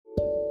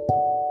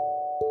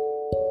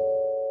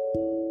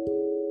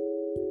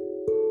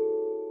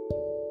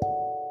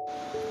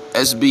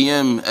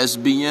SBM,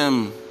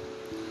 SBM.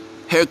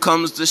 Here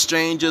comes the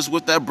strangers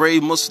with that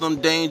brave Muslim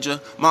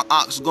danger. My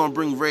ox gonna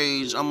bring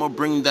rage, I'ma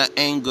bring that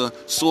anger.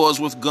 Swords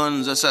with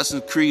guns,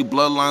 Assassin's Creed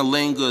bloodline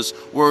lingers.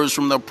 Words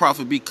from the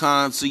prophet, be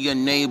kind to your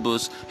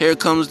neighbors. Here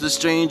comes the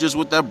strangers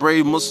with that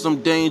brave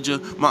Muslim danger.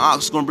 My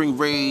ox gonna bring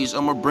rage,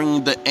 I'ma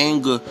bring the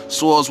anger.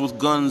 Swords with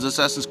guns,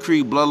 Assassin's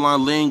Creed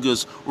bloodline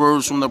lingers.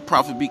 Words from the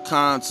prophet, be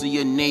kind to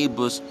your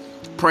neighbors.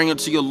 Praying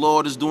to your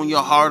Lord is doing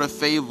your heart a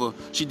favor.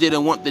 She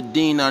didn't want the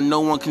dean, now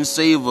no one can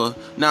save her.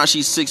 Now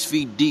she's 6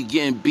 feet deep,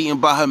 getting beaten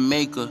by her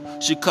maker.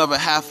 She covered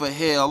half her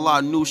hair,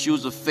 Allah knew she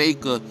was a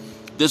faker.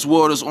 This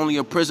world is only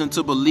a prison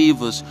to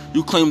believers.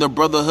 You claim the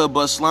brotherhood,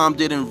 but Islam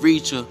didn't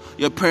reach her.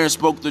 Your parents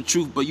spoke the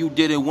truth, but you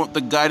didn't want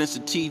the guidance to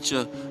teach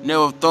her.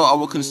 Never thought I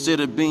would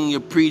consider being your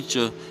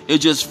preacher.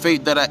 It's just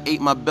fate that I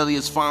ate, my belly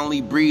is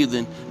finally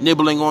breathing.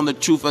 Nibbling on the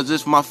truth as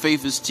if my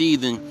faith is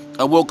teething.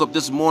 I woke up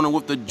this morning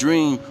with a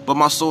dream, but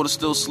my soul is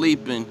still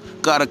sleeping.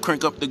 Gotta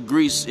crank up the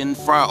grease and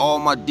fry all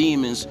my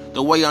demons.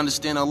 The way I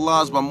understand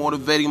Allah is by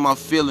motivating my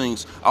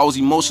feelings. I was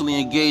emotionally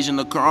engaged in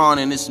the Quran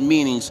and its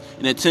meanings.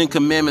 And the 10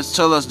 Commandments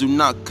tell us do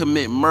not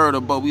commit murder,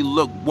 but we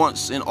look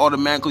once and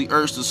automatically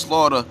urge to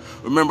slaughter.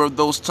 Remember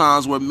those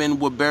times where men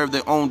would bury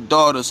their own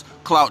daughters.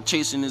 Clout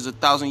chasing is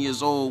 1,000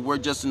 years old, we're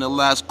just in the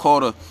last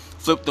quarter.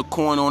 Flip the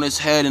coin on his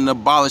head and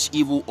abolish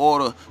evil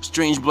order.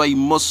 Strange bloody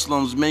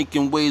Muslims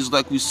making waves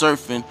like we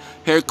surfing.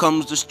 Here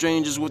comes the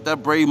strangers with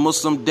that brave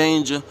Muslim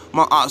danger.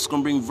 My ox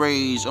gonna bring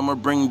rage, I'ma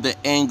bring the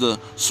anger.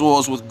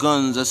 Swords with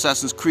guns,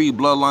 Assassin's Creed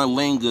bloodline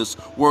lingers.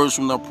 Words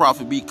from the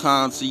prophet, be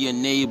kind to your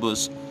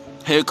neighbors.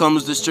 Here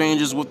comes the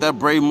strangers with that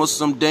brave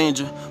Muslim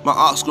danger. My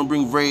ox gonna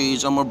bring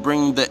rage, I'ma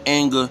bring the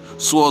anger.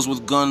 Swords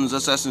with guns,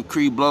 Assassin's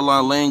Creed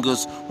bloodline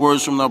lingers.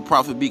 Words from the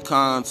prophet, be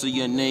kind to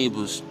your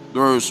neighbors.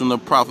 Words from the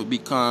prophet, be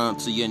kind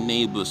to your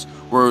neighbors.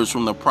 Words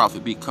from the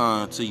prophet, be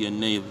kind to your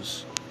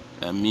neighbors.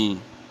 Ameen.